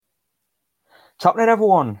What's happening,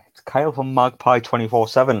 everyone? It's Kyle from Magpie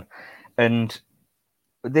 24/7, and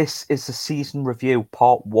this is the season review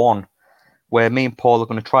part 1, where me and Paul are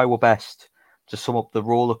going to try our best to sum up the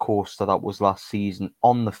roller coaster that was last season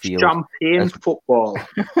on the field. Champagne football.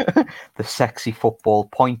 The sexy football.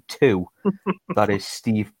 Point 2, that is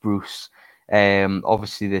Steve Bruce.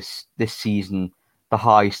 Obviously, this season, the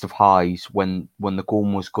highest of highs. When the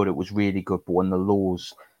going was good, it was really good, but when the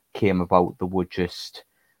lows came about, they were just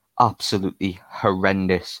absolutely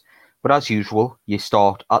horrendous. But as usual, you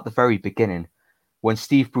start at the very beginning. When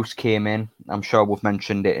Steve Bruce came in, I'm sure we've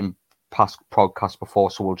mentioned it in past podcasts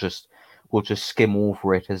before, so we'll just skim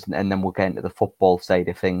over it and then we'll get into the football side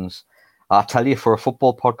of things. I tell you, for a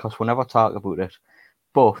football podcast, we'll never talk about it.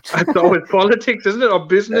 But it's always politics, isn't it, or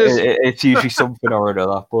business? It's usually something or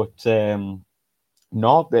another. But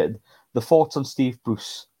no, the thoughts on Steve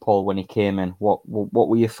Bruce, Paul, when he came in. What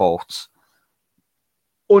were your thoughts?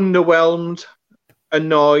 Underwhelmed,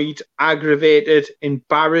 annoyed, aggravated,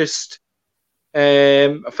 embarrassed.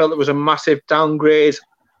 I felt it was a massive downgrade.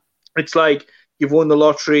 It's like you've won the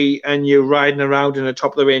lottery and you're riding around in a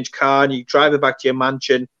top of the range car and you drive it back to your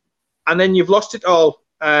mansion, and then you've lost it all,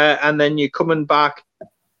 and then you're coming back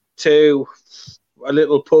to a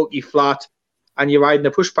little pokey flat and you're riding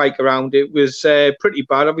a push bike around. It was pretty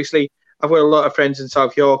bad. Obviously, I've got a lot of friends in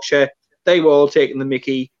South Yorkshire. They were all taking the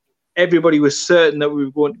mickey. Everybody was certain that we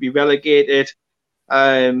were going to be relegated.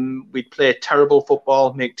 We'd play terrible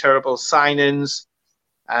football, make terrible signings.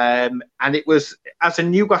 And it was, as a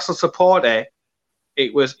Newcastle supporter,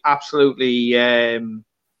 it was absolutely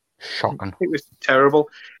shocking. It was terrible.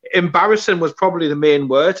 Embarrassing was probably the main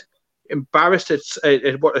word. Embarrassed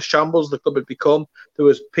at what a shambles the club had become. There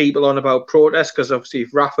was people on about protests because obviously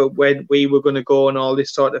if Rafa went, we were going to go and all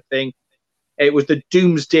this sort of thing. It was the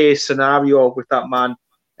doomsday scenario with that man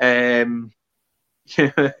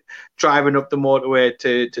driving up the motorway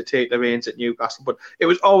to take the reins at Newcastle. But it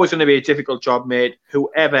was always going to be a difficult job, mate.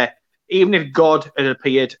 Whoever, even if God had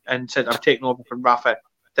appeared and said, I'm taking over from Rafa,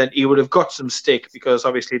 then he would have got some stick because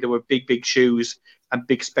obviously there were big shoes and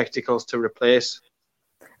big spectacles to replace.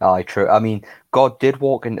 Aye, true. I mean, God did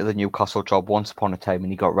walk into the Newcastle job once upon a time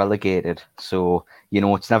and he got relegated. So,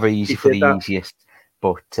 it's never easy for the easiest.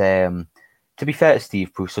 But to be fair to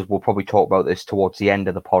Steve Bruce, we'll probably talk about this towards the end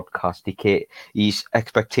of the podcast, his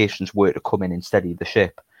expectations were to come in and steady the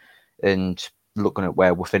ship. And looking at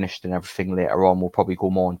where we're finished and everything later on, we'll probably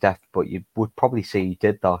go more in depth, but you would probably say he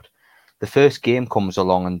did that. The first game comes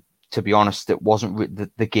along, and to be honest, it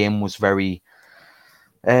wasn't the game was very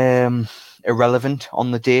irrelevant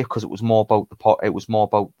on the day because it was more about I was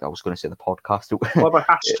going to say the podcast. What about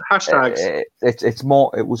hashtags?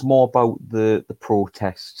 It was more about the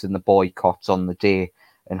protests and the boycotts on the day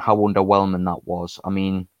and how underwhelming that was. I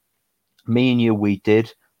mean, me and you, we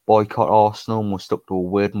did boycott Arsenal and we stuck to a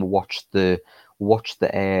word and we watched the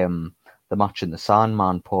match in the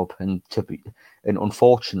Sandman pub, and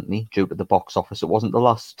unfortunately, due to the box office, it wasn't the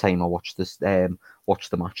last time I watched the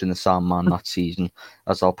match in the Sandman that season,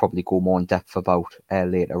 as I'll probably go more in depth about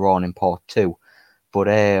later on in part 2. But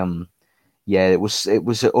it was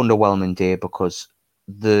an underwhelming day because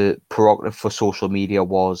the prerogative for social media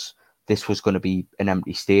was this was going to be an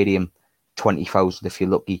empty stadium, 20,000 if you're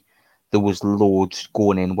lucky. There was loads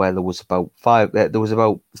going in where there was about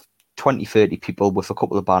 20, 30 people with a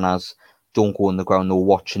couple of banners. Don't go on the ground. They were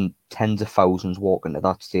watching tens of thousands walk into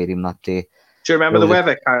that stadium that day. Do you remember the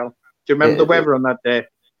weather, Kyle? Do you remember the weather on that day?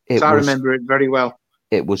 I remember it very well.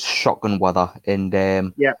 It was shocking weather. And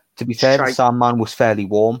to be fair, the Sandman was fairly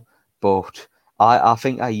warm. But I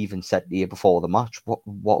think I even said to you before the match, what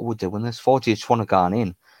are we doing this for? Do you just want to go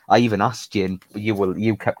in? I even asked you, and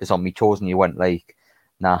you kept us on me toes, and you went like,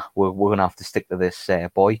 nah, we're going to have to stick to this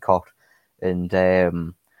boycott. And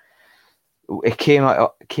it came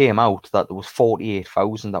out that there was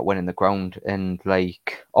 48,000 that went in the ground, and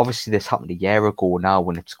like obviously this happened a year ago now.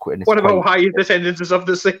 When it's quitting. What about highest attendances of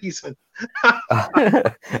the season?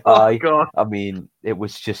 God! I mean, it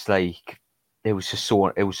was just such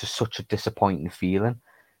a disappointing feeling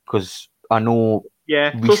because I know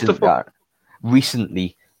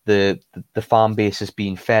recently the fan base has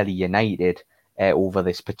been fairly united over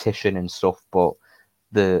this petition and stuff, but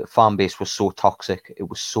the fan base was so toxic. It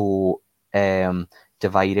was so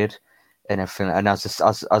divided and everything. And as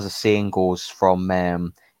a saying goes from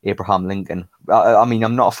Abraham Lincoln, I mean,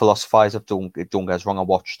 I'm not a philosophizer. Don't get us wrong. I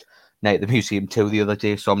watched Night at the Museum 2 the other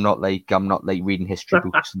day, so I'm not reading history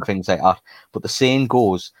books and things like that. But the saying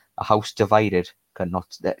goes, a house divided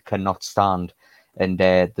cannot stand. And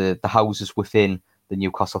the houses within the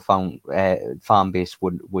Newcastle fan base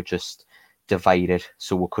were just divided,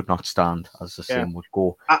 so we could not stand, as the saying would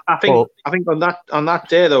go. I think on that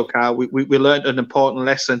day though, Carl, we learned an important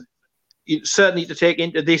lesson. You certainly need to take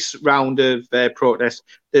into this round of protest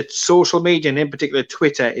that social media, and in particular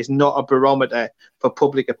Twitter, is not a barometer for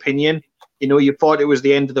public opinion. You know, you thought it was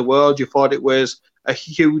the end of the world. You thought it was a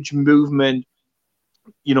huge movement,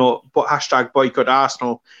 you know, but hashtag boycott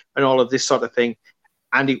Arsenal and all of this sort of thing.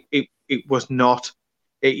 And it was not.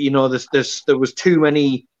 You know, there was too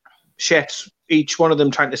many chefs, each one of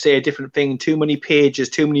them trying to say a different thing, too many pages,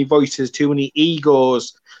 too many voices, too many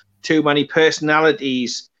egos, too many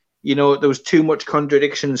personalities. You know, there was too much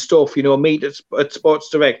contradiction stuff. You know, meet at Sports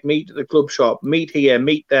Direct, meet at the club shop, meet here,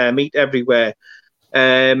 meet there, meet everywhere.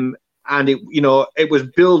 And it was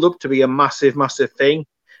built up to be a massive, massive thing.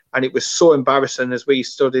 And it was so embarrassing as we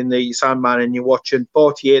stood in the Sandman and you're watching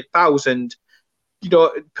 48,000, you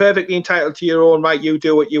know, perfectly entitled to your own right. You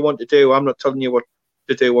do what you want to do. I'm not telling you what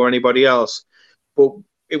to do or anybody else. But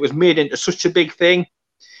it was made into such a big thing.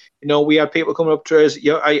 You know, we had people coming up to us,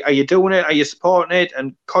 are you doing it? Are you supporting it?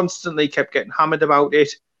 And constantly kept getting hammered about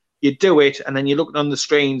it. You do it, and then you're looking on the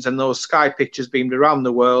screens and those sky pictures beamed around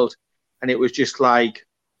the world. And it was just like...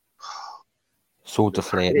 so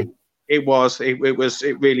deflating. It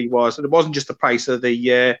really was. And it wasn't just the price of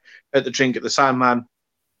the drink at the Sandman.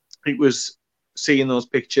 It was seeing those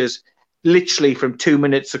pictures literally from 2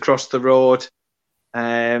 minutes across the road.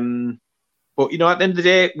 But, you know, at the end of the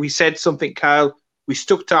day, we said something, Kyle. We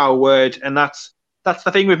stuck to our word, and that's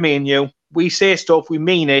the thing with me and you. We say stuff, we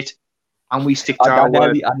mean it, and we stick to our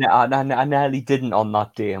word. I nearly didn't on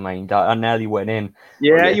that day, mind. I nearly went in.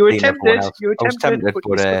 Yeah, you were tempted. I was tempted,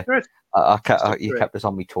 but you kept us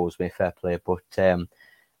on my toes, mate. Fair play. But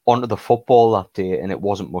onto the football that day, and it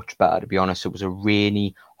wasn't much better, to be honest. It was a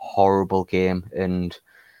rainy, horrible game, and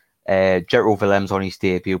Jethro Willems on his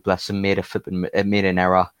debut, bless him, made an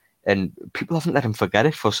error. And people haven't let him forget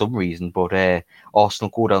it for some reason. But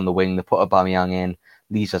Arsenal go down the wing, they put Aubameyang in,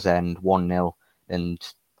 Lee's end 1-0. And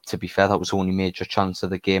to be fair, that was the only major chance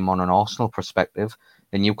of the game on an Arsenal perspective.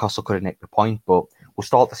 And Newcastle could have nicked the point, but we'll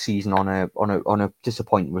start the season on a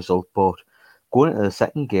disappointing result. But going into the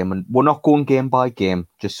second game, and we're not going game by game,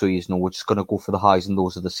 just so you know, we're just going to go for the highs and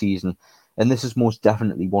lows of the season. And this is most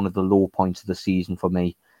definitely one of the low points of the season for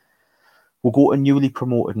me. We'll go to newly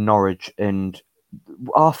promoted Norwich, and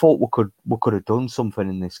I thought we could have done something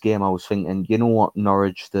in this game. I was thinking, you know what,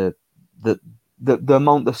 Norwich, the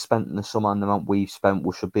amount they've spent in the summer and the amount we've spent,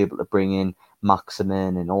 we should be able to bring in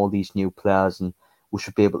Maximin and all these new players, and we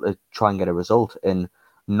should be able to try and get a result. And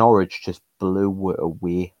Norwich just blew it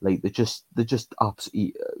away. Like they just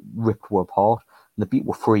absolutely ripped us apart. And they beat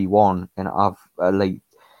were 3-1, and I've like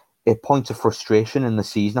a point of frustration in the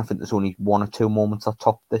season. I think there's only one or two moments I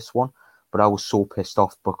topped this one, but I was so pissed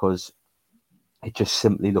off because it just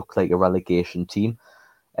simply looked like a relegation team.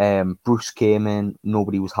 Bruce came in,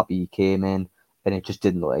 nobody was happy he came in, and it just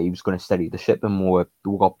didn't look like he was going to steady the ship. And we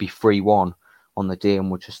got beat 3-1 on the day, and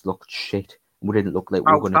we just looked shit. We didn't look like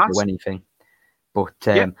we were going to do anything. But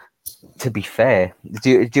to be fair,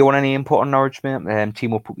 do you want any input on Norwich, mate?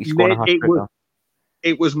 Timo Pukki scoring a hat-trick.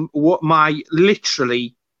 It was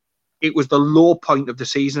it was the low point of the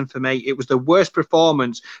season for me. It was the worst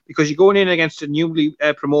performance because you're going in against a newly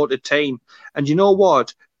promoted team. And you know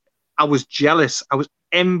what? I was jealous. I was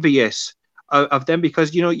envious of them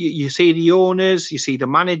because, you know, you see the owners, you see the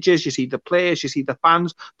managers, you see the players, you see the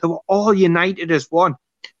fans. They were all united as one.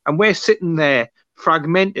 And we're sitting there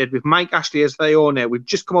fragmented with Mike Ashley as the owner. We've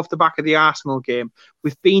just come off the back of the Arsenal game.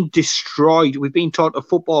 We've been destroyed. We've been taught a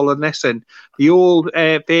football lesson. The old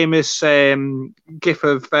famous gif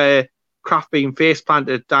of Kraft being face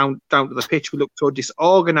planted down to the pitch. We looked so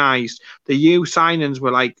disorganised. The new signings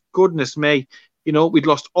were like, goodness me. You know, we'd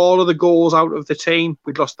lost all of the goals out of the team.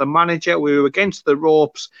 We'd lost the manager. We were against the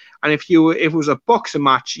ropes. And if it was a boxing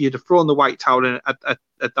match, you'd have thrown the white towel in at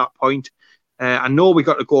that point. I know we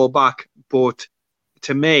got to go back, but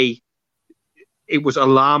to me, it was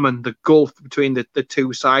alarming, the gulf between the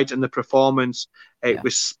two sides and the performance. It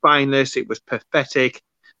was spineless. It was pathetic.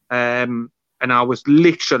 And I was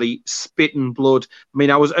literally spitting blood. I mean,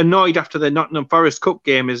 I was annoyed after the Nottingham Forest Cup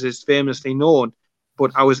game, as is famously known,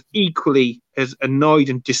 but I was equally as annoyed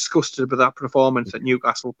and disgusted by that performance that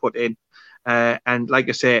Newcastle put in. And like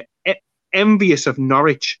I say, envious of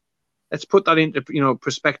Norwich. Let's put that into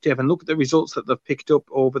perspective and look at the results that they've picked up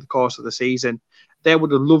over the course of the season. They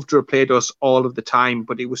would have loved to have played us all of the time,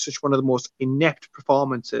 but it was such one of the most inept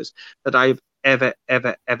performances that I've ever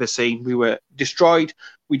seen. We were destroyed,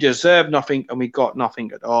 we deserved nothing, and we got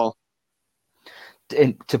nothing at all.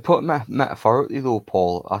 And to put metaphorically though,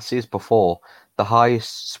 Paul, I said before the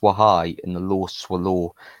highest were high and the lowest were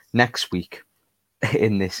low. Next week,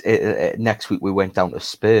 next week we went down to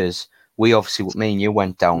Spurs. We obviously, me and you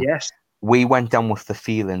went down. Yes. We went down with the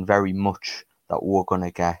feeling very much that we were going to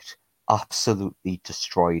get absolutely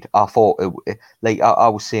destroyed. I thought, I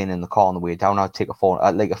was saying in the car on the way down, I'd take a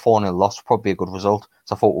 4-0 loss, probably a good result.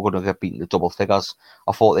 So I thought we were going to get beaten to double figures.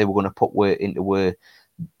 I thought they were going to put into a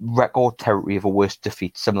record territory of a worst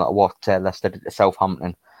defeat, similar to what Leicester did to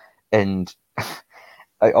Southampton. And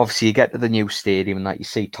obviously, you get to the new stadium and that you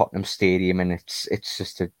see Tottenham Stadium, and it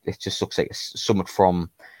just looks like somewhat from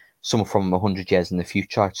 100 years in the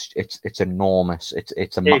future. It's enormous.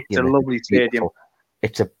 It's a lovely stadium.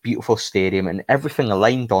 It's a beautiful stadium, and everything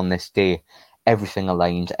aligned on this day. Everything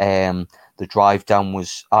aligned. The drive down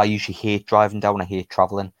was. I usually hate driving down. I hate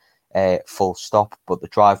traveling. Full stop. But the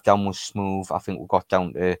drive down was smooth. I think we got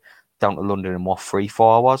down to London in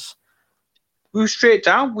 3-4 hours. We were straight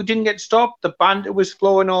down. We didn't get stopped. The banter was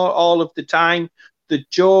flowing all of the time. The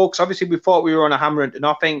jokes. Obviously, we thought we were on a hammer into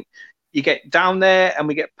nothing. You get down there and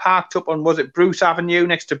we get parked up on, was it Bruce Avenue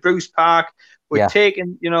next to Bruce Park? We're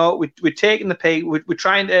taking, we're taking the pay. We're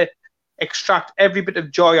trying to extract every bit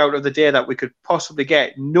of joy out of the day that we could possibly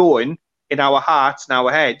get, knowing in our hearts and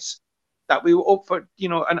our heads that we were up for,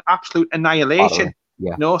 an absolute annihilation.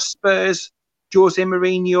 Yeah. Spurs, Jose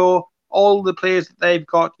Mourinho, all the players that they've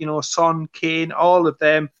got, Son, Kane, all of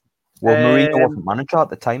them. Well, Mourinho wasn't manager at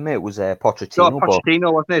the time, mate. It was Pochettino. No,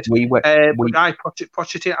 Pochettino, wasn't it?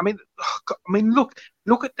 Pochettino. I mean,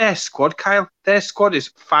 look at their squad, Kyle. Their squad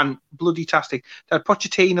is bloody-tastic. They had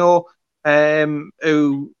Pochettino,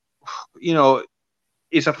 who,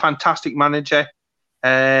 is a fantastic manager,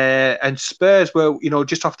 and Spurs were,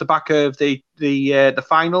 just off the back of the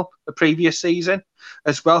final, the previous season,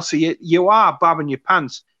 as well. So you are babbing your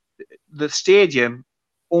pants. The stadium,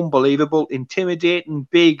 unbelievable, intimidating,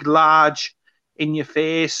 big, large, in your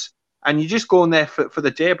face, and you're just going there for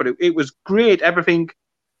the day. But it was great. Everything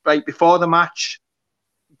right before the match,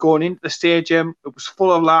 going into the stadium, it was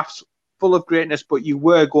full of laughs, full of greatness. But you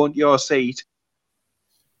were going to your seat.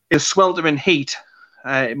 It's sweltering heat.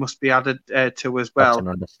 It must be added to as well. That's an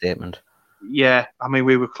understatement. Yeah, I mean,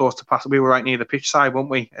 we were close to pass. We were right near the pitch side, weren't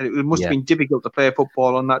we? It must have been difficult to play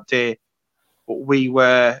football on that day. But we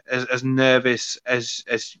were as nervous as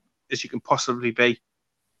you can possibly be.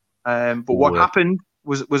 But what happened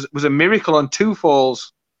was a miracle on two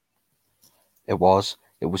falls. It was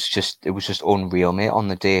just unreal, mate. On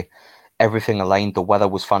the day, everything aligned. The weather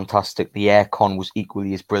was fantastic. The aircon was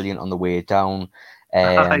equally as brilliant on the way down.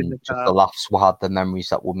 Just the laughs we had, the memories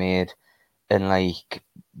that were made, and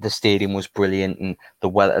the stadium was brilliant, and the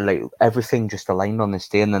weather, everything just aligned on this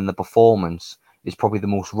day. And then the performance is probably the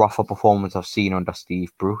most rougher performance I've seen under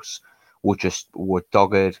Steve Bruce. We're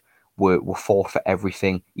dogged. We're fought for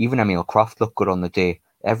everything. Even Emil Kraft looked good on the day.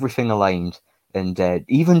 Everything aligned, and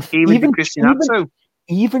even Christian Atsu.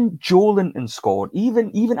 Even Joelinton scored.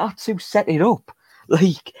 Even Atsu set it up.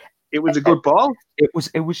 It was a good ball. It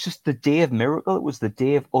was just the day of miracle. It was the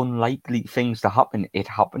day of unlikely things to happen. It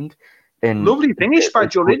happened. And lovely finish by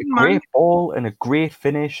Joelinton, man. Great ball and a great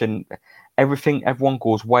finish, and everyone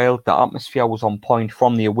goes wild. The atmosphere was on point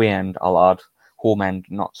from the away end, I'll add. Home end,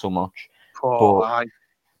 not so much.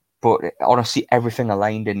 But honestly, everything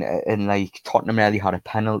aligned, and Tottenham nearly had a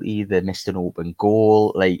penalty. They missed an open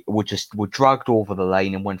goal. We dragged over the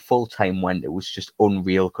line, and when full time went, it was just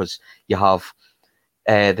unreal because you have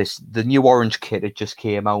the new orange kit had just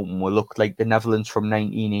came out, and we looked like the Netherlands from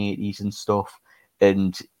 1980s and stuff,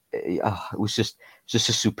 and it was just a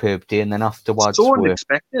superb day. And then afterwards, so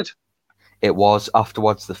unexpected. It was.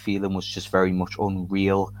 Afterwards, the feeling was just very much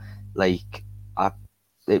unreal.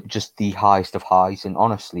 It just the highest of highs, and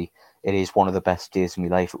honestly, it is one of the best days of my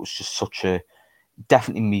life. It was just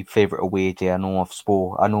definitely my favourite away day. I know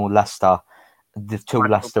Leicester, the two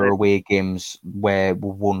Leicester away games where we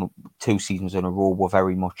won 2 seasons in a row were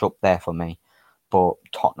very much up there for me. But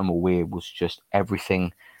Tottenham away was just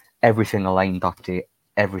everything aligned that day.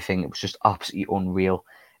 Everything. It was just absolutely unreal.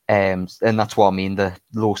 And that's what I mean, the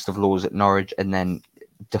lowest of lows at Norwich, and then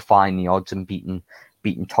defying the odds and beating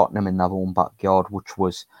Tottenham in their own backyard, which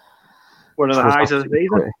was one of the highs of the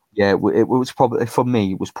season. Yeah, it was probably, for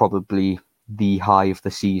me, it was probably the high of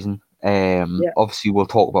the season. Obviously, we'll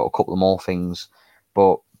talk about a couple of more things,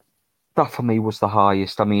 but that for me was the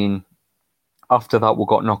highest. I mean, after that, we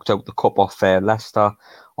got knocked out the cup off Leicester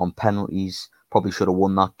on penalties. Probably should have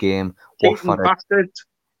won that game. Bastard.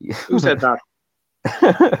 Who said that?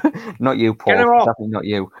 Not you, Paul. Definitely not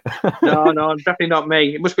you. No, definitely not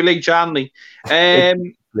me. It must be Lee Charnley.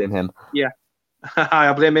 Blame him. Yeah,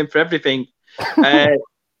 I blame him for everything.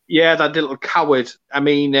 Yeah, that little coward. I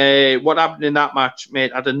mean, what happened in that match,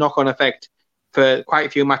 mate, had a knock-on effect for quite a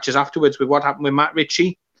few matches afterwards. With what happened with Matt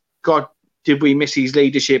Ritchie, God, did we miss his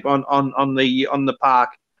leadership on the park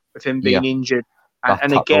with him Yeah, being injured? And, that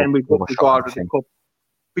and tackle again, we was we got shocking out to of the think. cup.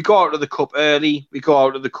 We got out of the cup early. We got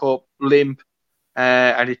out of the cup limp,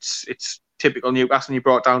 and it's typical Newcastle. You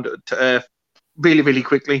brought down to earth really, really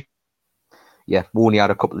quickly. Yeah, we only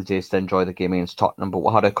had a couple of days to enjoy the game against Tottenham, but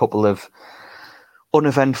we had a couple of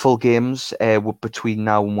uneventful games between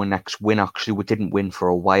now and our next win. Actually, we didn't win for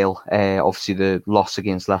a while. Obviously, the loss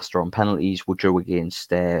against Leicester on penalties. We drew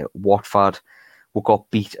against Watford. We got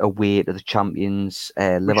beat away to the champions. We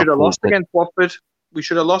should have Liverpool. lost against Watford. We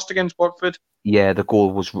should have lost against Watford. Yeah, the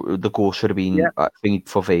goal should have Yeah. been I think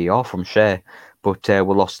for VAR from Shea, but we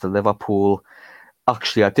lost to Liverpool.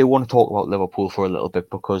 Actually, I do want to talk about Liverpool for a little bit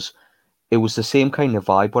because it was the same kind of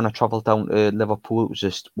vibe when I travelled down to Liverpool. It was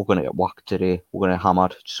just, we're going to get whacked today, we're going to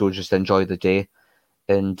hammered, so just enjoy the day.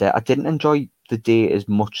 And I didn't enjoy the day as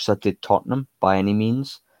much as I did Tottenham by any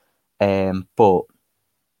means. But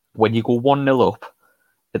when you go 1-0 up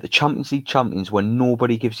at the Champions League champions, when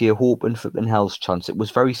nobody gives you a hope and flipping hell's chance, it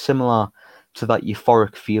was very similar to that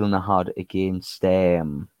euphoric feeling I had against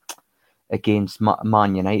Man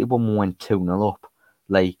United when we went 2-0 up.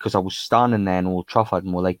 Like, because I was standing there in Old Trafford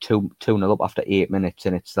and we're like 2-0 up after 8 minutes,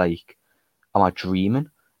 and it's like, am I dreaming?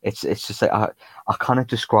 It's just like I cannot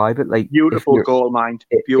describe it. Like, Beautiful goal, mind.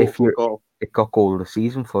 if Beautiful you goal. it got goal of the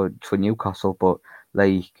season for Newcastle, but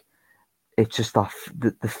like it's just that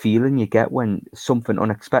the feeling you get when something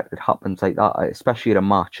unexpected happens like that, especially at a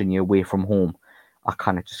match and you're away from home. I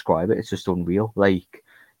cannot describe it. It's just unreal. Like,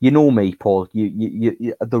 you know me, Paul.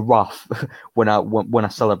 You the wrath when I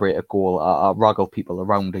celebrate a goal, I raggle people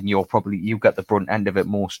around, and you get the brunt end of it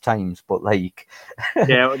most times. But like,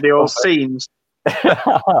 Yeah, the old scenes.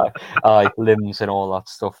 aye, limbs and all that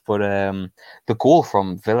stuff. But the goal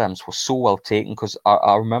from Willems was so well taken because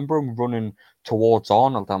I remember him running towards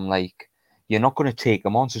Arnold. I'm like, you're not going to take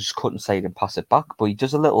him on, so just cut inside and pass it back. But he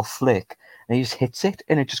does a little flick and he just hits it,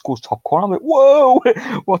 and it just goes top corner. I'm like, whoa,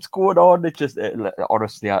 what's going on?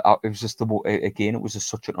 Honestly, it was just again, it was just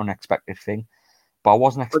such an unexpected thing. But I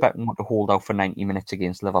wasn't But expecting him to hold out for 90 minutes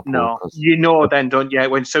against Liverpool no, because you know then, don't you?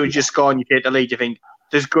 When someone's just score and you take the lead, you think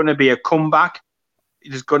there's going to be a comeback.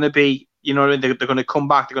 There's going to be, they're going to come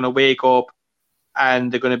back. They're going to wake up,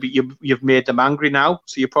 and they're going to be. You've made them angry now,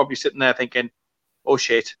 so you're probably sitting there thinking, "Oh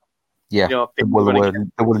shit!" yeah, Things are well, going to get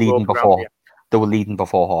they were leading rope around before here. they were leading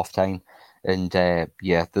before half time, and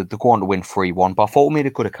yeah, they're going to win 3-1. But I thought we made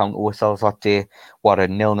a good account of ourselves that day. What a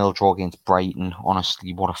 0-0 draw against Brighton.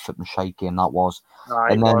 Honestly, what a flipping shite game that was.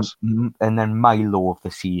 It was. And then my low of the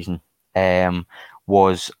season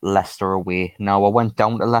was Leicester away. Now I went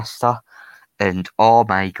down to Leicester. And oh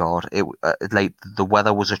my god, it like the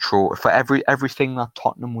weather was atrocious for everything that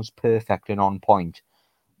Tottenham was perfect and on point.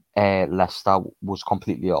 Leicester was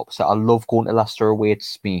completely opposite. I love going to Leicester away.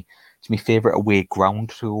 It's my favourite away ground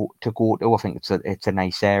to go to. I think it's a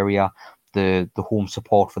nice area. The home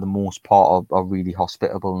support for the most part are really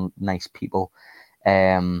hospitable and nice people.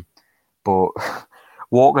 But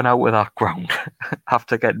walking out of that ground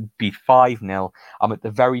after getting beat 5-0, I'm at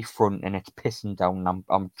the very front and it's pissing down. And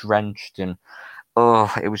I'm drenched and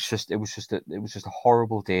it was just a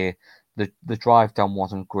horrible day. The drive down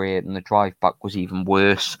wasn't great, and the drive back was even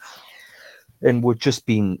worse. And we're just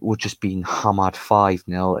being hammered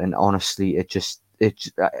 5-0, and honestly,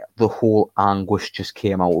 the whole anguish just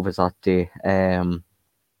came out of us that day.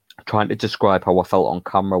 Trying to describe how I felt on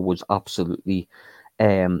camera was absolutely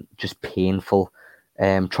just painful.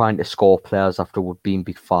 Trying to score players after we'd been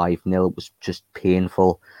beat 5-0, it was just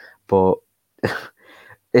painful. But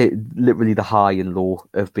literally the high and low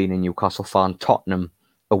of being a Newcastle fan, Tottenham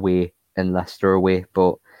away and Leicester away.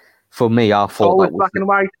 But for me, I thought Always that was black and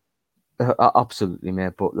white. absolutely,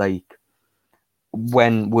 mate. But like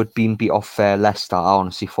when we'd been beat off Leicester, I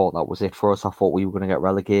honestly thought that was it for us. I thought we were going to get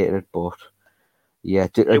relegated. But yeah,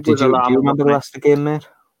 It did was you alarming, remember the wasn't it? Leicester game, mate?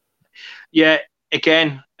 Yeah.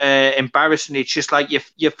 Again, embarrassing. It's just like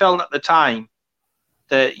you felt at the time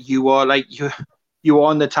that you were like you were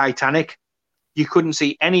on the Titanic. You couldn't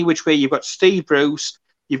see any which way. You've got Steve Bruce.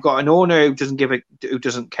 You've got an owner who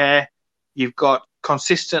doesn't care. You've got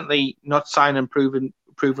consistently not signing proven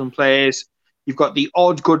players. You've got the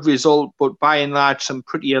odd good result, but by and large, some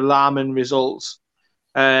pretty alarming results.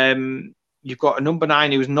 You've got a number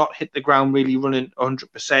 9 who's not hit the ground really running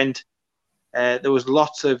 100%. There was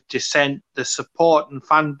lots of dissent. The support and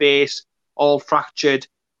fan base all fractured.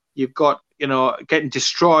 You've got getting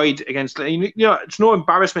destroyed against. It's no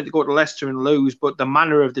embarrassment to go to Leicester and lose, but the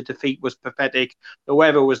manner of the defeat was pathetic. The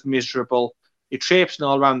weather was miserable. You're traipsing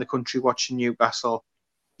all around the country watching Newcastle.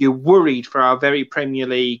 You're worried for our very Premier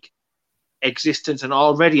League existence, and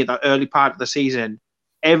already in that early part of the season,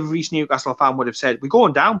 every Newcastle fan would have said, we're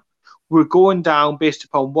going down. We're going down based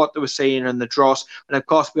upon what they were saying in the dross. And of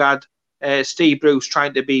course, we had Steve Bruce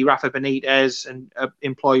trying to be Rafa Benitez and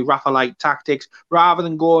employ Rafa-like tactics rather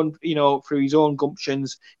than going, through his own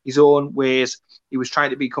gumptions, his own ways. He was trying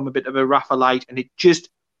to become a bit of a Rafa-light, and it just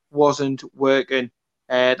wasn't working.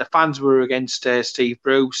 The fans were against Steve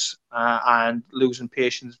Bruce and losing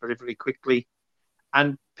patience very, very quickly.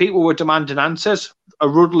 And people were demanding answers. A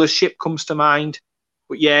rudderless ship comes to mind.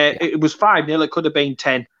 But yeah, it was 5-0. It could have been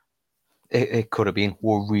 10. It could have been.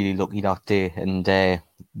 We're really lucky that day. And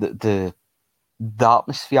the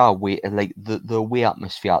atmosphere away, like the away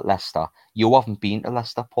atmosphere at Leicester. You haven't been to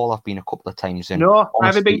Leicester, Paul. I've been a couple of times. And no, I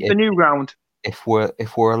haven't been to the new ground. If we're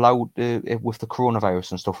allowed to, with the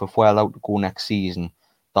coronavirus and stuff, if we're allowed to go next season,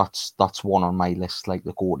 that's one on my list. Like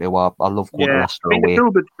the go to. I love going to Leicester away.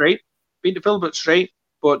 Been to Filbert Street,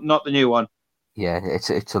 but not the new one. Yeah,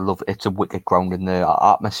 it's a wicked ground, and the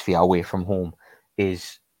atmosphere away from home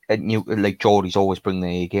is like Geordie's always bring the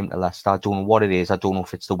A game to Leicester. I don't know what it is. I don't know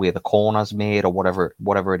if it's the way the corner's made or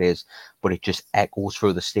whatever it is, but it just echoes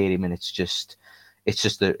through the stadium, and it's just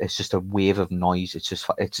a wave of noise.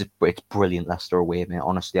 It's brilliant, Leicester away, mate.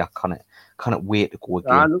 Honestly, I can't wait to go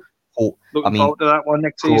again. Looking forward to that one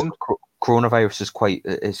next season.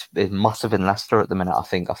 Coronavirus is massive in Leicester at the minute. I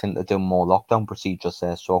think they're doing more lockdown procedures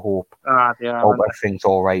there, so I hope everything's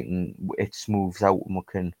all right and it smooths out and we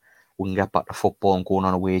can get back to football and going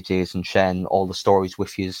on away days and sharing all the stories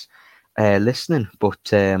with you listening.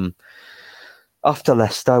 But after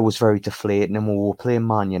Leicester, I was very deflated, and we were playing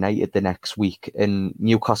Man United the next week, and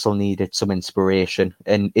Newcastle needed some inspiration,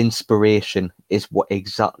 and inspiration is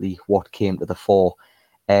exactly what came to the fore.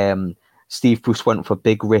 Steve Bruce went for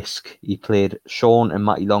big risk. He played Sean and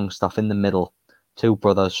Matty Longstaff in the middle, two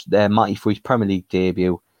brothers. Matty for his Premier League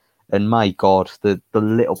debut, and my God, the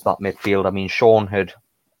lit up that midfield. I mean, Sean had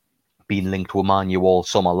been linked with Man U all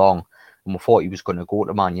summer long, and we thought he was going to go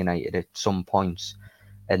to Man United at some points.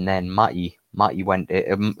 And then Matty went,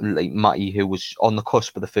 Matty, who was on the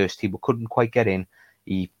cusp of the first team, but couldn't quite get in.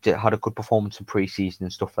 He had a good performance in pre-season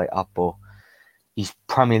and stuff like that, but his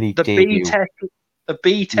Premier League debut. The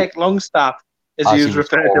B-Tech Longstaff, as he was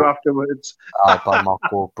referred to afterwards. By Mark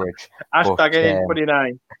Goldbridge. Hashtag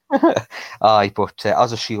 29. Aye, but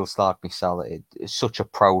as a Shields lad myself, it's such a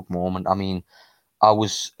proud moment. I mean, I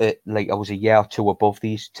was a year or two above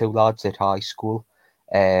these two lads at high school,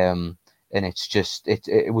 and it's just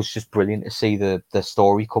it was just brilliant to see the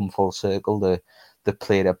story come full circle. They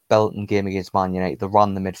played a belting game against Man United. They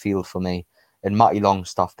ran the midfield for me, and Matty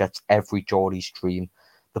Longstaff gets every Geordie's dream.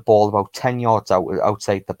 The ball about 10 yards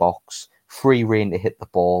outside the box, free rein to hit the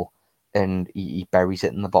ball, and he buries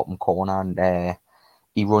it in the bottom corner, and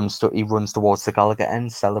he runs towards the Gallagher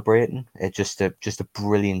end celebrating. It's just a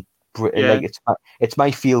brilliant. Like it's my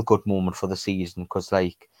feel good moment for the season, because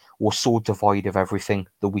like we're so devoid of everything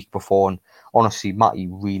the week before, and honestly, Matty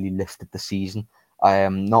really lifted the season.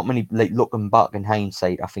 Not many, like looking back in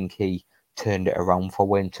hindsight, I think he turned it around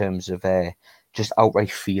for in terms of just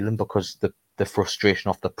outright feeling, because the frustration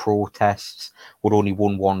of the protests. We'd only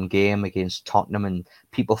won one game against Tottenham, and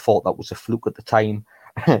people thought that was a fluke at the time.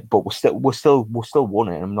 But we're still won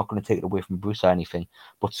it. I'm not going to take it away from Bruce or anything,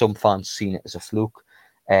 but some fans seen it as a fluke.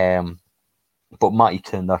 But Matty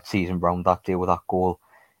turned that season round that day with that goal,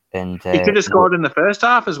 and he could have scored in the first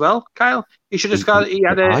half as well, Kyle. He should have scored. He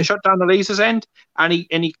had a shot down the laser's end, and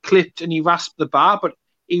he clipped and he rasped the bar, but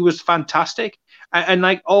he was fantastic. And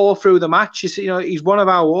like all through the match, he's one of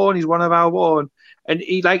our own. He's one of our own, and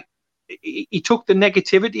he took the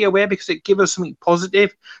negativity away, because it gave us something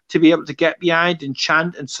positive to be able to get behind and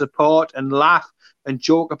chant and support and laugh and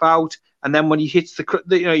joke about. And then when he hits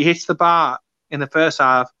he hits the bar in the first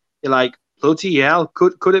half, you're like, bloody hell,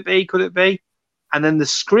 could it be? Could it be? And then the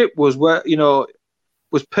script was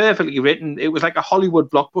perfectly written. It was like a Hollywood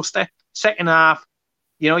blockbuster. Second half,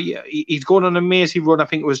 he's going on an amazing run. I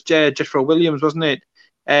think it was Jethro Williams, wasn't it?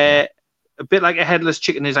 A bit like a headless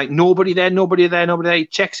chicken. He's like, nobody there. He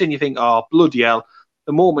checks in. You think, oh, bloody hell,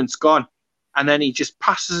 the moment's gone. And then he just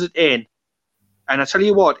passes it in. And I tell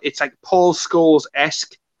you what, it's like Paul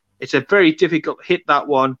Scholes-esque. It's a very difficult hit, that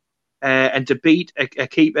one. And to beat a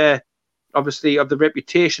keeper, obviously, of the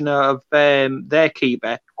reputation of their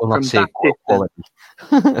keeper. Well, from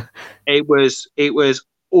that it was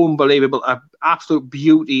unbelievable, an absolute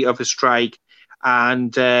beauty of a strike,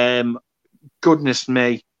 and goodness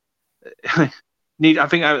me, I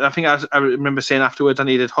remember saying afterwards I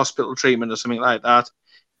needed hospital treatment or something like that.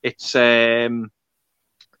 It's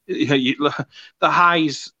the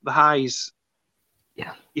highs.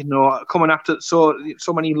 Yeah. Coming after so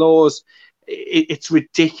many lows, it's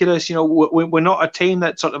ridiculous. We're not a team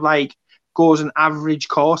that sort of like goes an average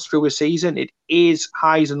course through a season. It is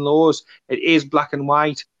highs and lows. It is black and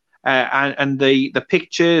white, and the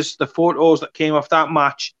pictures, the photos that came off that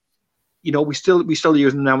match, we still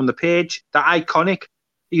use them now on the page. They're iconic.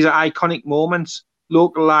 These are iconic moments.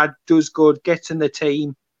 Local lad does good, gets in the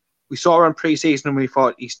team. We saw her in pre-season and we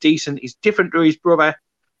thought he's decent. He's different to his brother,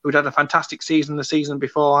 who'd had a fantastic season the season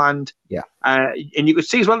beforehand. Yeah. And you could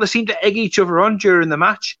see as well, they seemed to egg each other on during the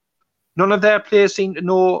match. None of their players seemed to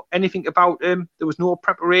know anything about him. There was no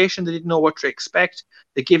preparation. They didn't know what to expect.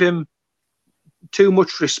 They give him too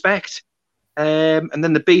much respect. And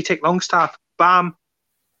then the BTEC Longstaff, bam,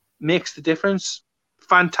 makes the difference.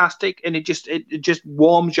 Fantastic. And it just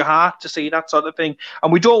warms your heart to see that sort of thing.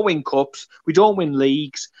 And we don't win cups. We don't win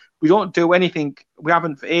leagues. We don't do anything. We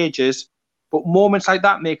haven't for ages. But moments like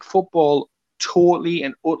that make football totally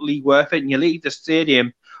and utterly worth it. And you leave the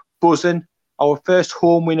stadium buzzing. Our first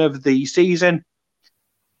home win of the season.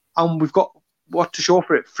 And we've got what to show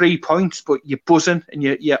for it. 3 points, but you're buzzing and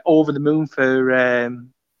you're over the moon for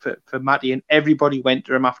Matty. And everybody went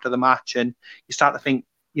to him after the match. And you start to think,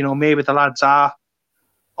 maybe the lads are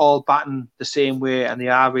all batting the same way and they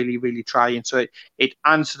are really, really trying. So it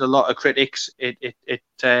answered a lot of critics. It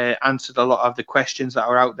answered a lot of the questions that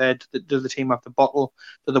are out there. Does the team have the bottle?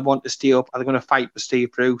 Do they want to stay up? Are they going to fight for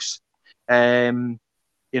Steve Bruce? Are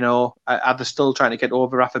they still trying to get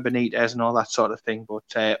over Rafa Benitez and all that sort of thing?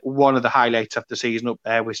 But one of the highlights of the season up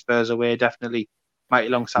there with Spurs away, definitely Mighty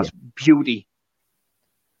Longstaff's beauty.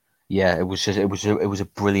 Yeah, it was a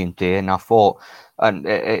brilliant day, and I thought, and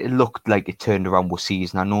it looked like it turned around the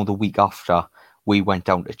season. I know the week after we went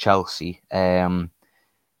down to Chelsea. I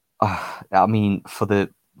mean, for the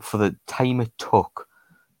time it took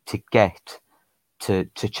to get to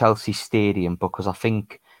Chelsea Stadium, because I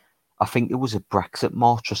think it was a Brexit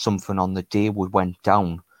march or something on the day we went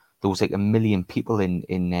down. There was like 1 million people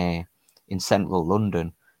in central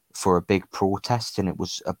London for a big protest, and it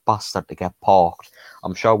was a bastard to get parked.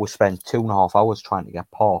 I'm sure we spent 2.5 hours trying to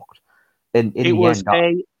get parked. It was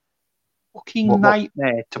a fucking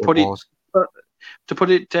nightmare, to put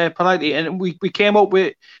it politely. And we came up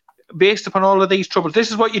with, based upon all of these troubles,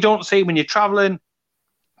 this is what you don't see when you're travelling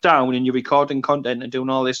down and you're recording content and doing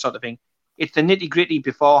all this sort of thing. It's the nitty gritty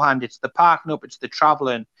beforehand. It's the parking up. It's the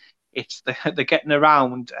travelling. It's the getting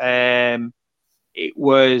around. It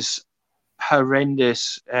was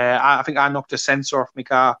horrendous. I think I knocked a sensor off my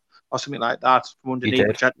car or something like that from underneath,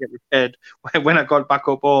 which I had to get repaired when I got back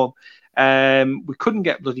up home. We couldn't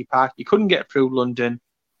get bloody parked. You couldn't get through London.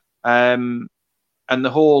 And the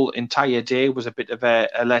whole entire day was a bit of a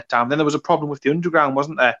letdown. Then there was a problem with the underground,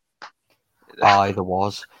 wasn't there? Aye, there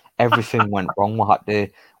was. Everything went wrong. We had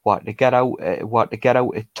to get out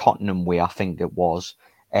at Tottenham Way, I think it was.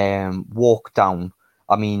 Walk down.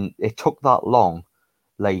 I mean, it took that long.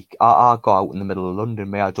 Like, I got out in the middle of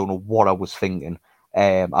London, mate. I don't know what I was thinking.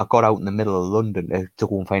 I got out in the middle of London to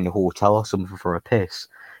go and find a hotel or something for a piss,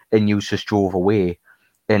 and you just drove away.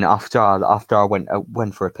 And after I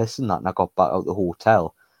went for a piss and that, and I got back out the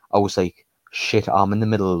hotel, I was like, shit, I'm in the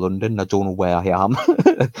middle of London. I don't know where I am.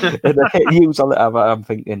 And I'm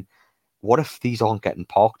thinking, what if these aren't getting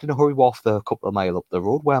parked in a hurry? Off the couple of miles up the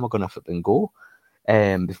road? Where am I going to flipping go?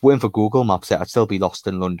 If it weren't for Google Maps, I'd still be lost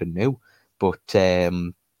in London now. But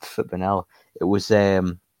flipping hell, it was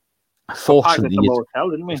fortunately, hotel,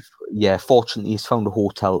 didn't we? Yeah, fortunately, he's found a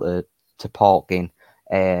hotel to park in,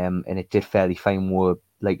 and it did fairly fine. We're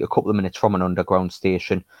like a couple of minutes from an underground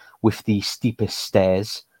station with the steepest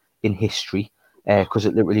stairs in history, because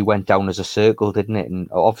it literally went down as a circle, didn't it? And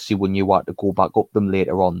obviously, we knew had to go back up them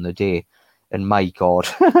later on in the day. And my God,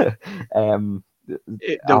 they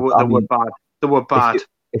were bad. They were bad.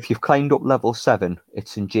 If you've climbed up level 7 at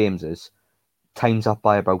St James's, times that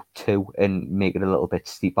by about 2 and make it a little bit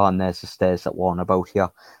steeper. And there's the stairs that were on about here,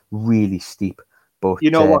 really steep. But you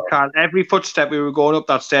know what, Carl? Every footstep we were going up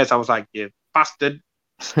that stairs, I was like, "You bastard!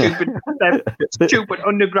 Stupid step, stupid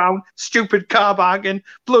underground, stupid car parking,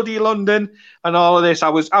 bloody London, and all of this." I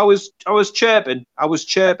was chirping. I was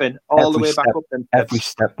chirping all the way back up. Every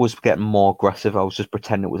step was getting more aggressive. I was just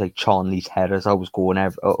pretending it was like Charlie's head as I was going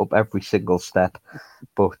up every single step.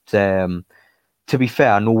 But to be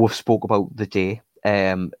fair, I know we've spoke about the day.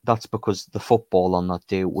 That's because the football on that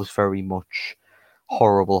day was very much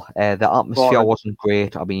horrible. The atmosphere wasn't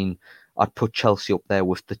great. I mean, I'd put Chelsea up there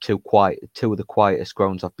with the two of the quietest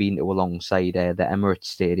grounds I've been to, alongside the Emirates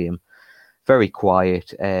Stadium. Very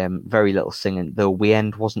quiet, very little singing. The away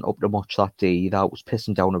end wasn't up to much that day either. It was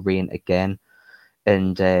pissing down a rain again.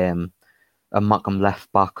 and Mackham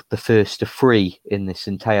left back, the first of three in this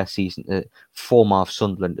entire season, former of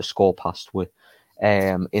Sunderland to score past with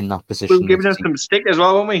in that position. We were giving him some stick as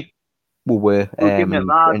well, weren't we? We were. We were giving it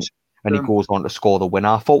large. And he goes on to score the winner.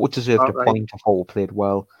 I thought we deserved a point. I thought we played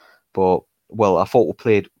well. I thought we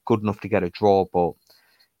played good enough to get a draw, but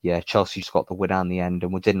yeah, Chelsea just got the winner in the end,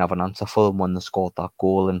 and we didn't have an answer for them when they scored that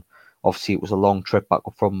goal. And obviously, it was a long trip back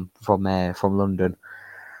from London.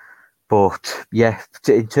 But yeah,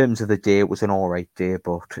 in terms of the day, it was an all right day,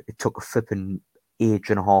 but it took a flipping age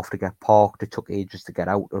and a half to get parked. It took ages to get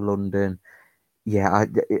out of London. Yeah,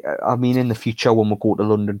 I mean, in the future when we go to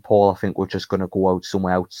London, Paul, I think we're just going to go out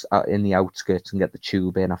somewhere else in the outskirts and get the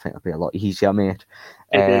tube in. I think it'll be a lot easier, mate.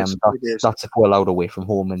 It is. That's if we're allowed away from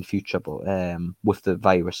home in the future, but with the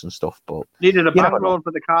virus and stuff. But needed a back road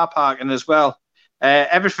for the car parking as well.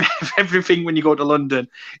 Everything when you go to London,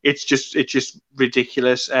 it's just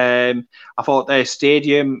ridiculous. I thought their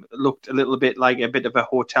stadium looked a little bit like a bit of a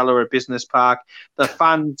hotel or a business park. The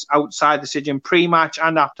fans outside the stadium, pre-match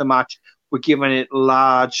and after match, were giving it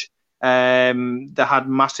large. They had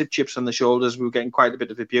massive chips on the shoulders. We were getting quite a bit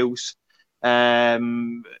of abuse.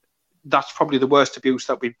 That's probably the worst abuse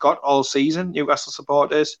that we've got all season, Newcastle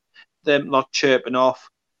supporters. Them not chirping off.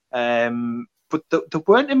 But they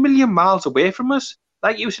weren't a million miles away from us.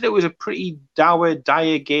 Like you said, it was a pretty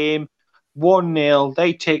dire game. 1-0,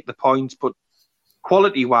 they take the points, but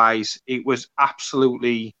quality-wise, it was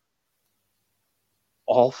absolutely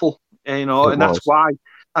awful.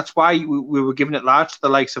 That's why we were giving it large to the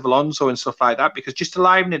likes of Alonso and stuff like that, because just to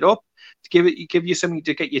liven it up, to give you something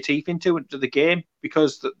to get your teeth into the game,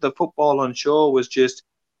 because the football on show was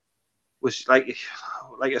like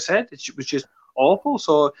I said, it was just awful.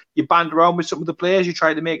 So you band around with some of the players, you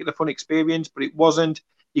try to make it a fun experience, but it wasn't.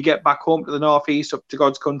 You get back home to the northeast, up to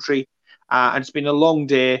God's country, and it's been a long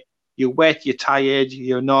day. You're wet, you're tired,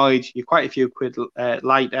 you're annoyed, you're quite a few quid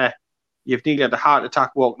lighter. You've nearly had a heart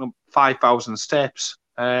attack walking up 5,000 steps,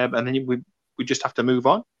 and then we just have to move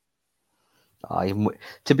on.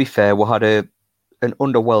 To be fair, we had an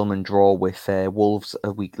underwhelming draw with Wolves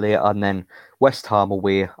a week later, and then West Ham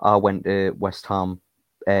away. I went to West Ham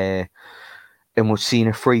and was seeing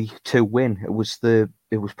a 3-2 win. It was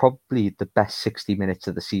probably the best 60 minutes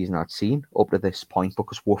of the season I'd seen up to this point,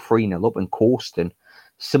 because we're 3-0 up and coasting,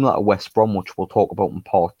 similar to West Brom, which we'll talk about in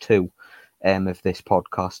part 2 of this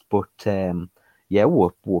podcast. But yeah,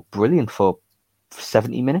 we're brilliant for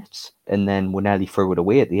 70 minutes, and then we nearly threw it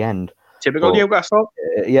away at the end. Typical Newcastle.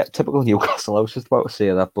 Yeah, typical Newcastle. I was just about to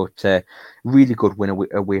say that, but really good win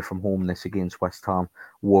away from home this against West Ham.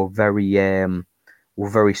 We're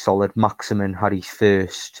very solid. Maximin had his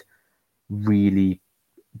first really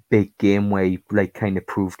big game where he kind of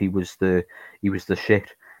proved he was the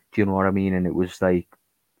shit. Do you know what I mean? And it was like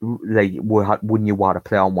we knew how to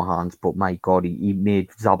play on our hands, but my God, he made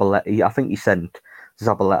Zabaleta. I think he sent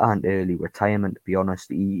Zabaleta into early retirement. To be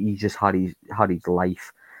honest, he just had his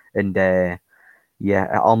life. And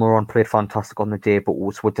Almiron played fantastic on the day, but it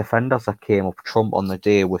was with defenders that came up trump on the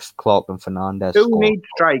day with Clark and Fernandes. Who needs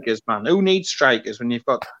strikers, man? Who needs strikers when you've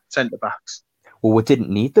got centre backs? Well, we didn't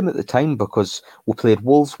need them at the time because we played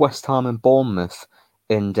Wolves, West Ham, and Bournemouth,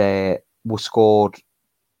 and we scored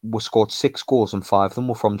 6 goals, and 5 of them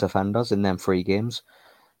were from defenders in them 3 games.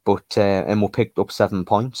 But and we picked up 7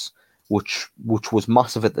 points, which was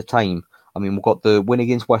massive at the time. I mean, we got the win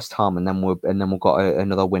against West Ham, and then we got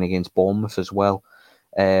another win against Bournemouth as well,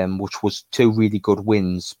 which was 2 really good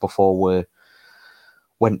wins before we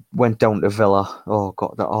went down to Villa. Oh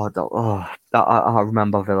God, I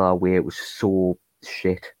remember Villa away. It was so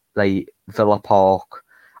shit. Like Villa Park,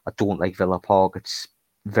 I don't like Villa Park. It's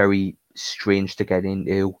very strange to get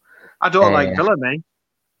into. I don't like Villa, mate.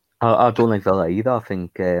 I don't like Villa either. I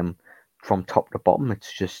think from top to bottom,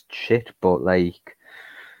 it's just shit. But like,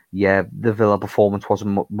 yeah, the Villa performance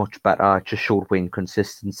wasn't much better. It just showed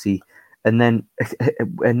inconsistency. And then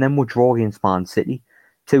we draw against Man City.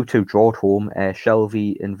 2-2 draw at home.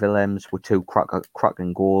 Shelvey and Willems were 2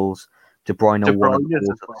 cracking goals. De Bruyne one of the goals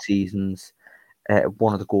of the seasons.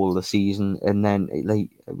 One of the goals of the season. And then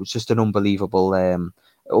it was just an unbelievable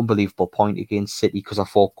point against City, because I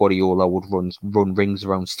thought Guardiola would run rings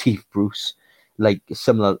around Steve Bruce, like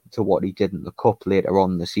similar to what he did in the Cup later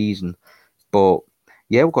on in the season. But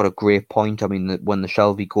yeah, we got a great point. I mean, when the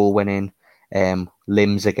Shelvey goal went in,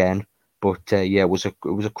 limbs again. But yeah, it was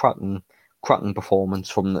a cracking performance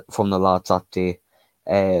from the lads that day,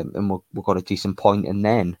 and we got a decent point. And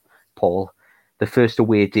then, Paul, the first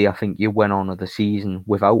away day I think you went on of the season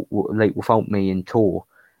without me in tow,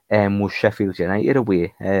 was Sheffield United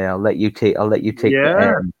away. I'll let you take.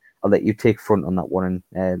 Yeah. I'll let you take front on that one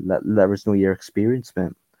and let us know your experience,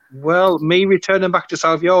 mate. Well, me returning back to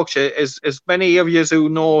South Yorkshire, as many of you who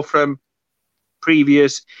know from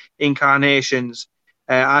previous incarnations,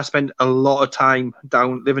 I spent a lot of time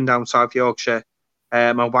living down South Yorkshire.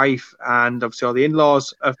 My wife and obviously all the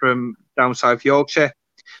in-laws are from down South Yorkshire.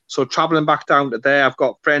 So travelling back down to there, I've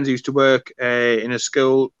got friends who used to work in a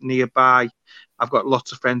school nearby. I've got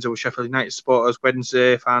lots of friends who are Sheffield United supporters,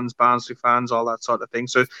 Wednesday fans, Barnsley fans, all that sort of thing.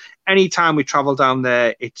 So anytime we travel down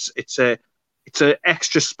there, it's an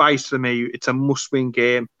extra spice for me. It's a must-win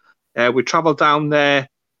game. We travel down there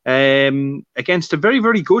against a very,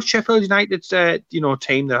 very good Sheffield United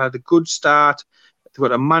team that had a good start. They've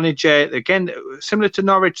got a manager, again, similar to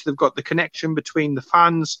Norwich. They've got the connection between the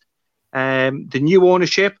fans, the new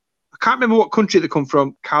ownership. I can't remember what country they come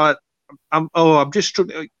from. I'm just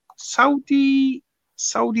struggling. Saudi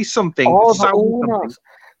something. Oh, Saudi owners.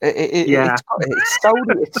 It's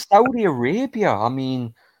Saudi Arabia. I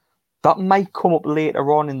mean, that might come up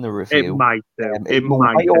later on in the review. It might do.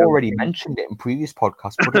 I already mentioned it in previous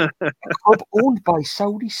podcasts, but it's a club owned by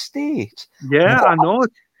Saudi state. Yeah, what? I know.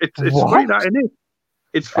 It's funny that, isn't it?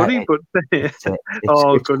 It's funny, but it's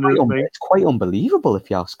quite unbelievable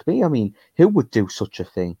if you ask me. I mean, who would do such a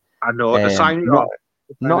thing? I know.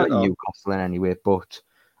 Not Newcastle in any way, but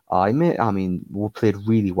I mean, we played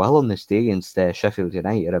really well on this day against Sheffield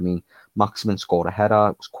United. I mean, Maximin scored a header.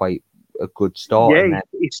 It was quite a good start. Yeah,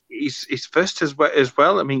 he's first as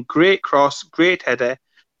well. I mean, great cross, great header.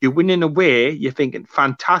 You're winning away. You're thinking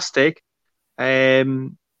fantastic. I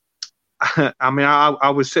mean, I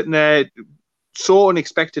was sitting there so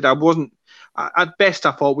unexpected. I wasn't. At best,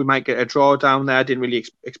 I thought we might get a draw down there. I didn't really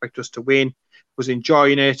expect us to win. Was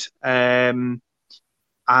enjoying it.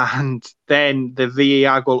 And then the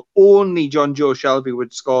VAR goal, only John Joe Shelby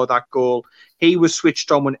would score that goal. He was switched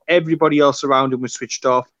on when everybody else around him was switched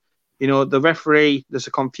off. You know, the referee, there's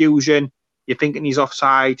a confusion. You're thinking he's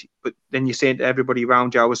offside, but then you're saying to everybody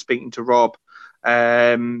around you, I was speaking to Rob,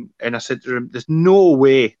 and I said to him, there's no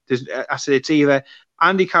way. I said, it's either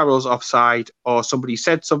Andy Carroll's offside or somebody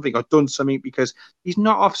said something or done something, because he's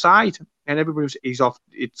not offside. And everybody was,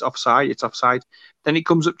 it's offside. Then he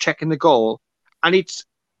comes up checking the goal, and it's,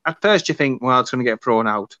 at first you think, well, it's going to get thrown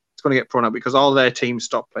out. It's going to get thrown out because all their teams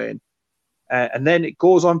stop playing. And then it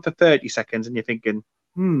goes on for 30 seconds and you're thinking,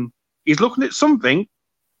 he's looking at something,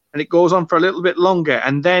 and it goes on for a little bit longer.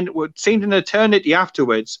 And then what seemed an eternity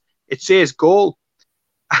afterwards, it says goal.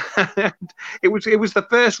 It was the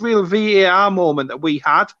first real VAR moment that we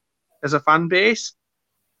had as a fan base.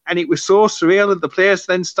 And it was so surreal that the players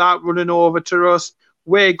then start running over to us.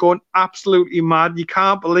 We're going absolutely mad. You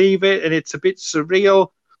can't believe it. And it's a bit surreal.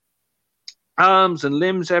 Arms and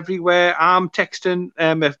limbs everywhere. I'm texting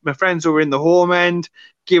my friends who were in the home end,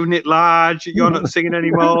 giving it large. You're not singing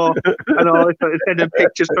anymore. And all this, sending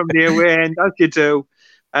pictures from the away end, as you do.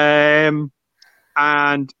 And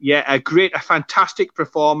yeah, a fantastic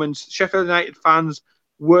performance. Sheffield United fans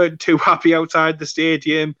weren't too happy outside the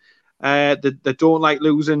stadium. They don't like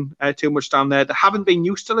losing too much down there. They haven't been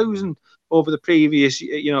used to losing over the previous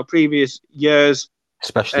years,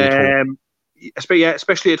 especially at home.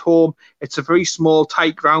 Especially at home. It's a very small,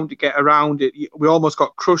 tight ground to get around. We almost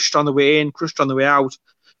got crushed on the way in, crushed on the way out.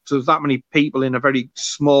 So there's that many people in a very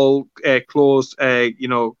small, closed,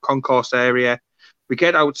 concourse area. We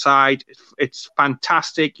get outside. It's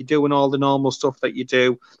fantastic. You're doing all the normal stuff that you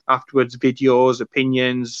do afterwards, videos,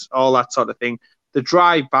 opinions, all that sort of thing. The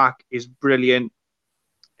drive back is brilliant.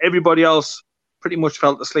 Everybody else pretty much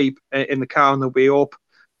fell asleep in the car on the way up.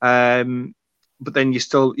 But then you're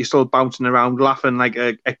still bouncing around, laughing like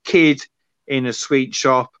a kid in a sweet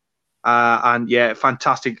shop. And yeah,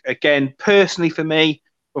 fantastic. Again, personally for me,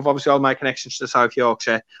 with obviously all my connections to South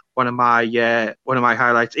Yorkshire, one of my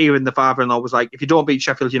highlights. Even the father-in-law was like, if you don't beat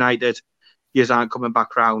Sheffield United, you aren't coming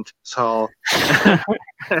back round. So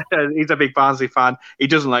he's a big Barnsley fan. He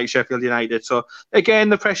doesn't like Sheffield United. So again,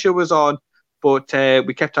 the pressure was on, but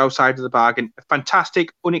we kept our side of the bargain. A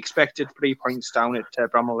fantastic, unexpected 3 points down at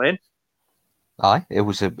Bramall Lane. Aye, it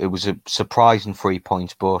was a surprising 3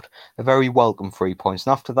 points, but a very welcome 3 points.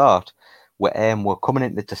 And after that, we're coming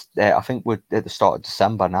into I think we're at the start of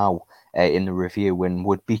December now in the review, and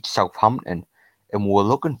we'd beat Southampton, and we're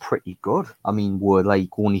looking pretty good. I mean, we're like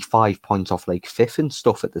only 5 points off like fifth and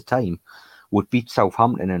stuff at the time. We'd beat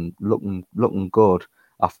Southampton and looking good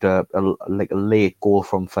after a late goal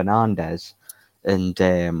from Fernandez, and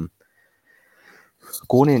going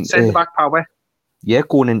in centre back power. Yeah,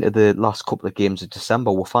 going into the last couple of games of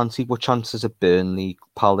December, we fancy our chances at Burnley,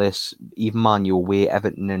 Palace, even Man U away,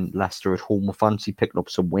 Everton and Leicester at home. We fancy picking up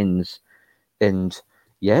some wins. And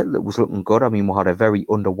yeah, it was looking good. I mean, we had a very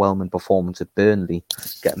underwhelming performance at Burnley,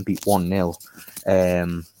 getting beat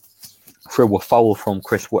 1-0. Through a foul from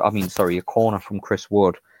Chris Wood. A corner from Chris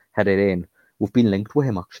Wood headed in. We've been linked with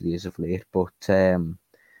him actually as of late, but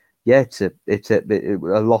yeah, it's a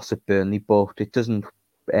loss at Burnley, but it doesn't.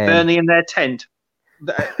 Burnley in their tent.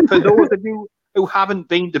 For those of you who haven't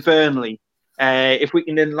been to Burnley, if we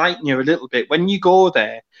can enlighten you a little bit, when you go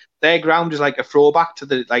there, their ground is like a throwback to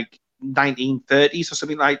the 1930s or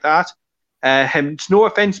something like that. It's no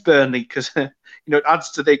offense, Burnley, because it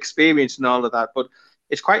adds to the experience and all of that, but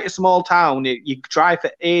it's quite a small town. You drive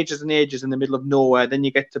for ages and ages in the middle of nowhere, then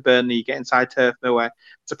you get to Burnley, you get inside Turf Moor.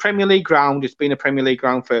 It's a Premier League ground. It's been a Premier League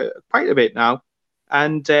ground for quite a bit now,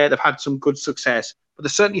 and they've had some good success. But they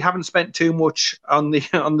certainly haven't spent too much on the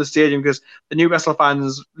on the stadium, because the Newcastle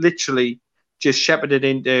fans literally just shepherded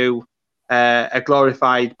into a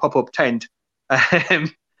glorified pop-up tent,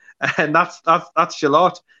 and that's your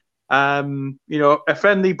lot. A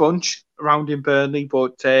friendly bunch around in Burnley,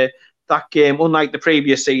 but that game, unlike the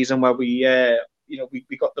previous season where we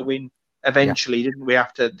got the win eventually, didn't we?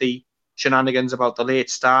 After the shenanigans about the late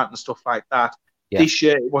start and stuff like that. Yeah. This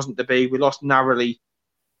year it wasn't to be. We lost narrowly.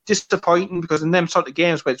 Disappointing, because in them sort of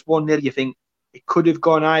games where it's 1-0, you think it could have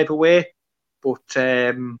gone either way. But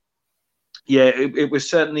it was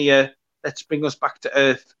certainly a let's bring us back to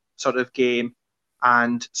earth sort of game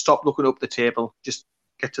and stop looking up the table. Just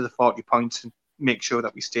get to the 40 points and make sure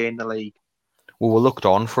that we stay in the league. Well, we looked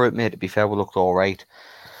on for it, mate. To be fair, we looked all right.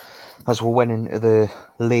 As we went into the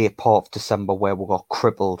late part of December where we got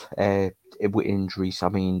crippled with injuries. I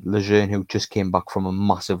mean, Lejeune, who just came back from a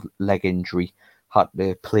massive leg injury, had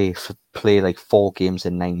to play like 4 games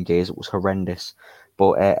in 9 days. It was horrendous.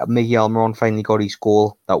 But Miggy Almiron finally got his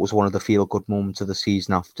goal. That was one of the feel-good moments of the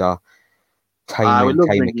season after time and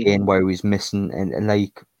time again where he was missing and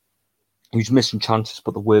like he was missing chances,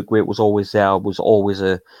 but the work rate was always there. I was always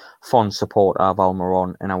a fond supporter of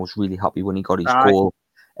Almiron, and I was really happy when he got his goal.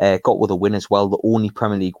 Got with a win as well, the only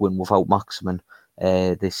Premier League win without Maximin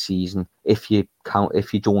this season. If you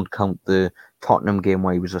don't count the Tottenham game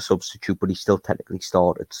where he was a substitute, but he still technically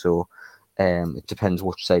started. So it depends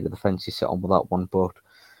which side of the fence you sit on with that one. But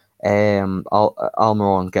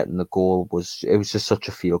Almiron getting the goal was just such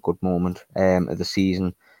a feel good moment of the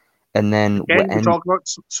season. And then we talk about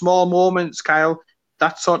small moments, Kyle.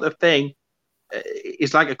 That sort of thing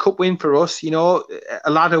is like a cup win for us. A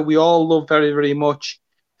ladder we all love very, very much.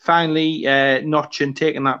 Finally, notching,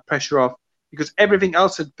 taking that pressure off, because everything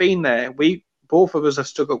else had been there. Both of us have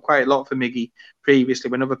stuck up quite a lot for Miggy previously,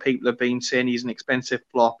 when other people have been saying he's an expensive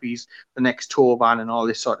flop, he's the next Tovan and all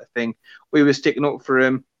this sort of thing. We were sticking up for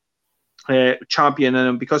him, championing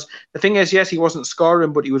him, because the thing is, yes, he wasn't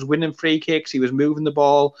scoring, but he was winning free kicks. He was moving the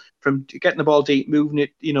ball, from getting the ball deep, moving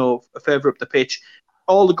it, further up the pitch.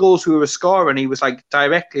 All the goals we were scoring, he was like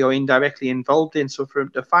directly or indirectly involved in. So for him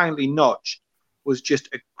to finally notch was just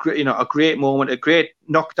a great moment, a great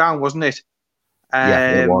knockdown, wasn't it?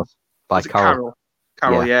 Yeah, it was. By Carroll,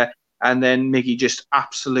 yeah. And then Miggy just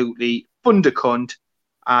absolutely undercunt,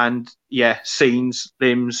 and scenes,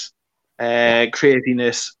 limbs,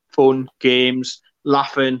 craziness, fun, games,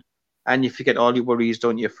 laughing, and you forget all your worries,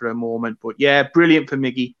 don't you, for a moment. But yeah, brilliant for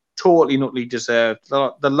Miggy, totally not deserved.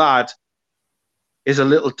 The lad is a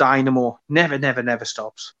little dynamo, never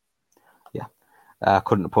stops. Yeah, I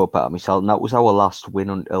couldn't put it better myself. And that was our last win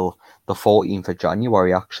until the 14th of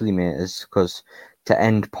January, actually, mate, because to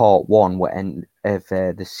end part 1 of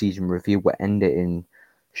the season review, we end it in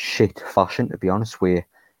shit fashion, to be honest with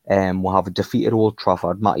you. We'll have a defeat at Old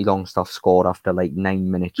Trafford. Matty Longstaff scored after like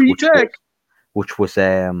 9 minutes, which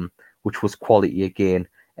was quality again.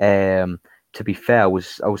 To be fair, I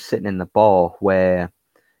was sitting in the bar where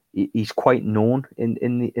he's quite known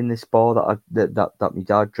in this bar that my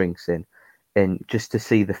dad drinks in, and just to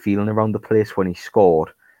see the feeling around the place when he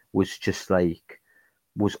scored was just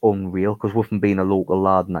was unreal, because with him being a local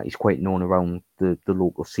lad and that, he's quite known around the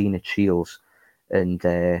local scene at Shields, and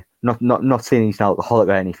not saying he's an alcoholic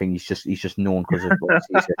or anything. He's just known because of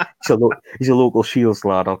he's a local Shields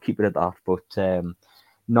lad. I'll keep it at that. But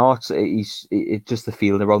it's just the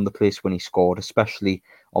feeling around the place when he scored, especially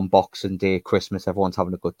on Boxing Day, Christmas. Everyone's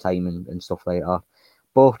having a good time and stuff like that.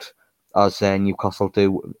 But as Newcastle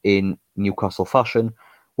do in Newcastle fashion,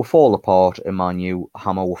 we'll fall apart. and Man U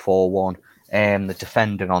hammer with 4-1. The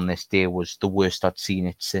defending on this day was the worst I'd seen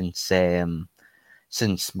it since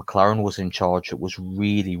McLaren was in charge. It was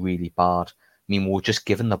really, really bad. I mean, we were just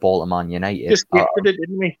giving the ball to Man United. Just gifted it,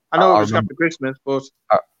 didn't we? I know it was after Christmas, but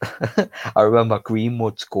I remember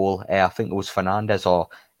Greenwood's goal. I think it was Fernandes or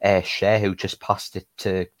Shea who just passed it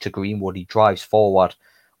to Greenwood. He drives forward,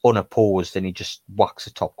 unopposed, and he just whacks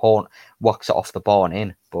the top corner, whacks it off the bar and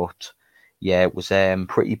in. But yeah, it was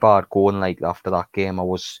pretty bad going like after that game. I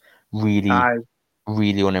was really, Aye.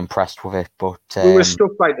 really unimpressed with it. But We were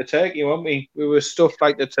stuffed like the turkey, weren't we? We were stuffed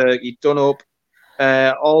like the turkey, done up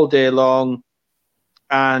all day long.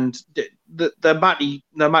 And the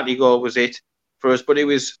Matty goal was it for us. But it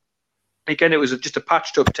was just a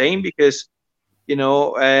patched up team because,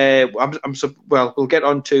 we'll get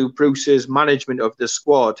on to Bruce's management of the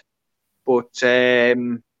squad. But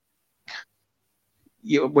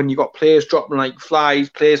when you got players dropping like flies,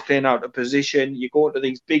 players playing out of position, you go into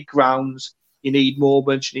these big grounds, you need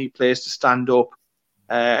moments, you need players to stand up,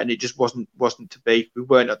 and it just wasn't to be. We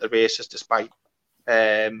weren't at the races despite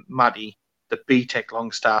Maddie, the BTEC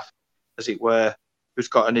Longstaff, as it were, who's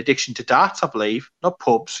got an addiction to darts, I believe. Not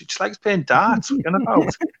pubs. He just likes playing darts. What are you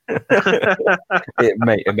about?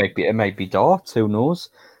 it might be darts. Who knows?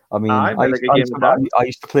 I mean, I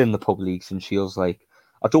used to play in the pub leagues, and she was like,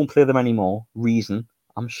 I don't play them anymore. Reason,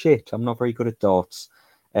 I'm shit. I'm not very good at darts.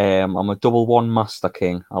 I'm a double one master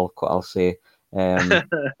king. I'll say.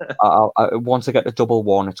 Once I get to double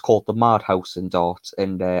one, it's called the Madhouse in darts,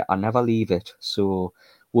 and I never leave it. So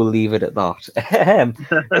we'll leave it at that.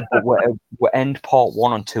 But we end part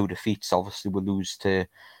 1 on 2 defeats. Obviously, we lose to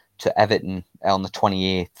Everton on the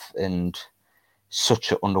 28th, and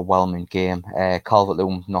such an underwhelming game.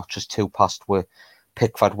 Calvert-Lewin not just 2 past where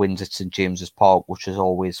Pickford wins at St James's Park, which is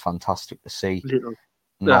always fantastic to see.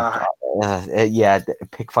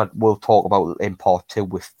 Pickford we'll talk about in part 2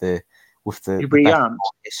 with the best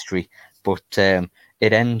history. But we're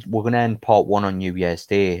going to end part 1 on New Year's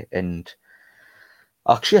Day, and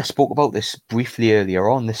actually I spoke about this briefly earlier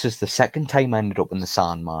on. This is the second time I ended up in the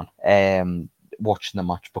Sandman watching the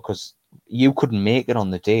match, because you couldn't make it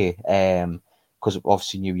on the day because of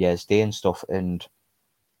obviously New Year's Day and stuff, and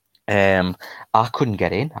I couldn't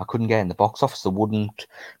get in. I couldn't get in the box office. They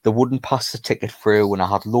wouldn't pass the ticket through, and I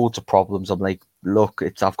had loads of problems. I'm like, look,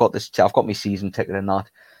 I've got my season ticket and that.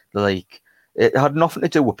 Like, it had nothing to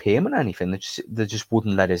do with payment or anything. They just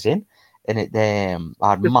wouldn't let us in, and it I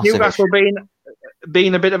had massive. Newcastle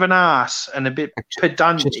being a bit of an arse and a bit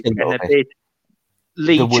pedantic and a bit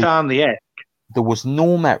Lee Charnley-esque. There was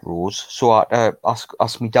no metros, so I had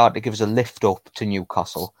asked my dad to give us a lift up to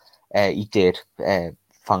Newcastle. He did,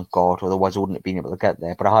 thank God. Otherwise, I wouldn't have been able to get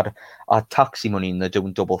there. But I had taxi money, and they're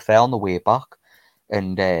doing double fare on the way back,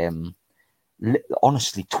 and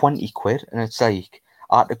honestly, 20 quid, and it's like,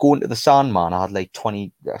 I had to go into the Sandman. I had like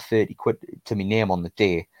 20, 30 quid to my name on the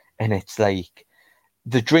day. And it's like,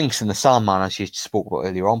 the drinks in the Sandman, as you spoke about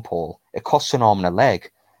earlier on, Paul, it costs an arm and a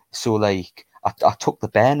leg. So like, I took the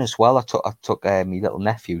Ben as well. I took my little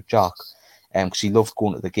nephew, Jack, because he loved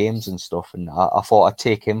going to the games and stuff. And I thought I'd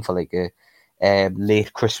take him for like a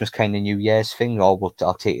late Christmas kind of New Year's thing. Or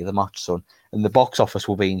I'll take you to the match, son. And the box office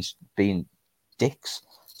were being dicks.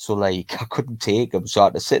 So like, I couldn't take him, so I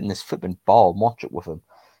had to sit in this flipping bar and watch it with him.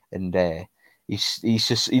 And he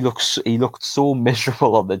looked so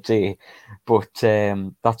miserable on the day. But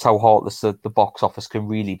that's how heartless the box office can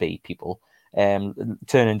really be, people.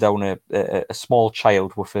 Turning down a small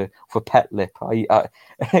child with a pet lip.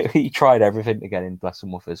 He tried everything to get in, bless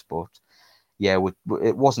him, with us, but yeah,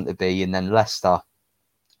 it wasn't to be. And then Leicester,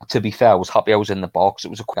 to be fair, I was happy I was in the box. It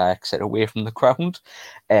was a quick exit away from the ground,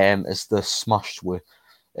 as the smashed were.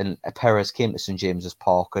 And Perez came to St James's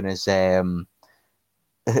Park, and as I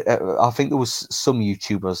think there was some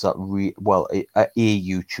YouTubers that a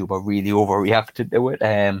YouTuber really overreacted to it.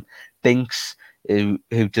 Binks, who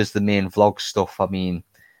does the main vlog stuff. I mean,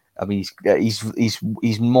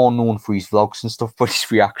 he's more known for his vlogs and stuff, but his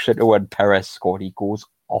reaction to when Perez scored, he goes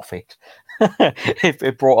off it.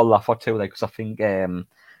 It brought a laugh or two, like, because I think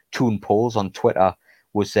Toon Poles on Twitter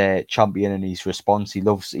was championing his response. He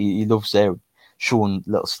loves showing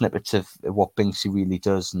little snippets of what Binksy really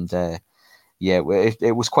does, and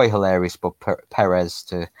it was quite hilarious. But Perez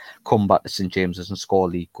to come back to St James's and score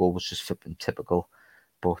a league goal was just flipping typical.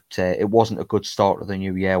 But it wasn't a good start of the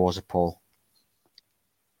new year, was it, Paul?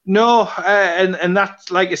 No, and that's,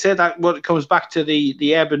 like I said, that what it comes back to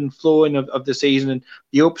the ebb and flowing of the season and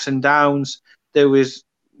the ups and downs. There was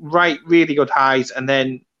really good highs and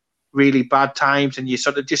then really bad times, and you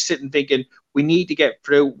sort of just sitting thinking, we need to get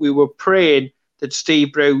through. We were praying that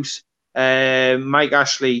Steve Bruce, Mike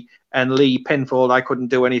Ashley, and Lee Penfold, I couldn't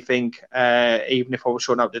do anything, even if I was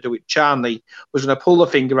showing up to do it. Charnley was going to pull the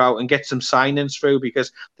finger out and get some signings through,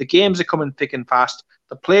 because the games are coming thick and fast.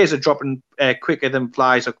 The players are dropping quicker than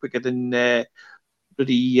flies, or quicker than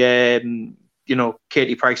Katie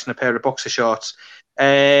Price in a pair of boxer shorts.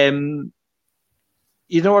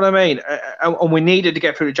 You know what I mean? And we needed to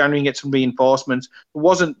get through to January and get some reinforcements. It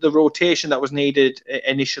wasn't the rotation that was needed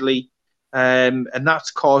initially, and that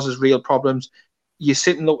causes real problems. You're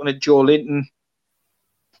sitting looking at Joe Linton,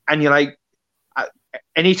 and you're like,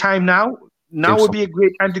 anytime now would be a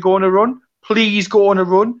great time to go on a run. Please go on a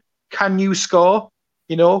run. Can you score?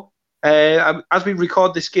 You know, as we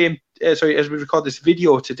record this game, as we record this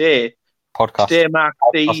video today, marks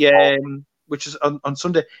the which is on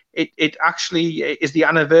Sunday. It actually is the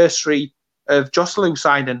anniversary of Joselu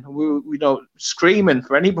signing. We screaming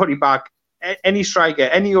for anybody back, any striker,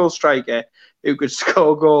 any old striker who could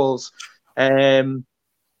score goals.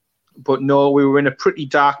 But no, we were in a pretty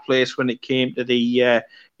dark place when it came to the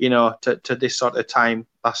to this sort of time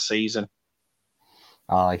last season.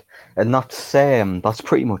 Aye, and that's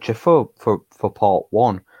pretty much it for part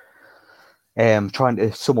one. Trying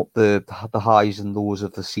to sum up the highs and lows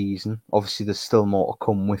of the season. Obviously, there's still more to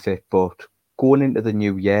come with it, but going into the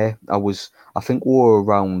new year, I think we were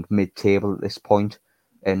around mid-table at this point,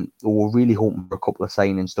 and we were really hoping for a couple of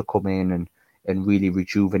signings to come in and really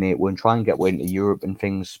rejuvenate and try and get into Europe and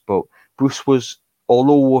things. But Bruce was,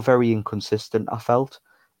 although we're very inconsistent, I felt,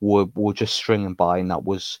 we're just stringing by, and that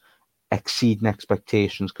was exceeding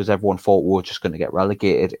expectations because everyone thought we were just going to get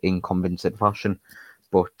relegated in convincing fashion.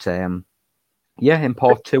 But in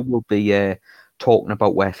part two, we'll be talking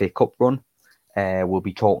about the FA Cup run. We'll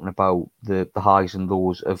be talking about the highs and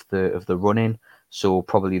lows of the run-in. So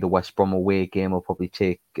probably the West Brom away game will probably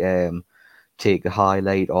take the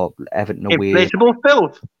highlight, or Everton away. Inflatable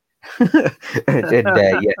filth.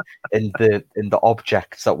 and the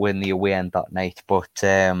objects that were in the away end that night. But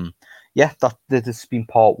that this has been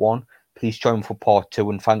part one. Please join for part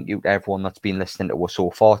two, and thank you to everyone that's been listening to us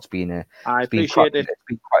so far. I appreciate it.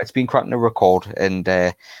 It's been cracking to record and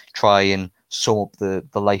try and sum up the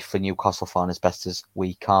life for Newcastle fan as best as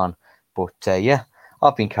we can. But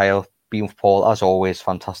I've been Kyle, been with Paul as always.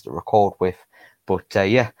 Fantastic record with. But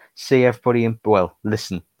see everybody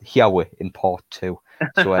hear we in part two.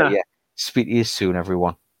 So speak to you soon,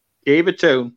 everyone. Keep it tuned.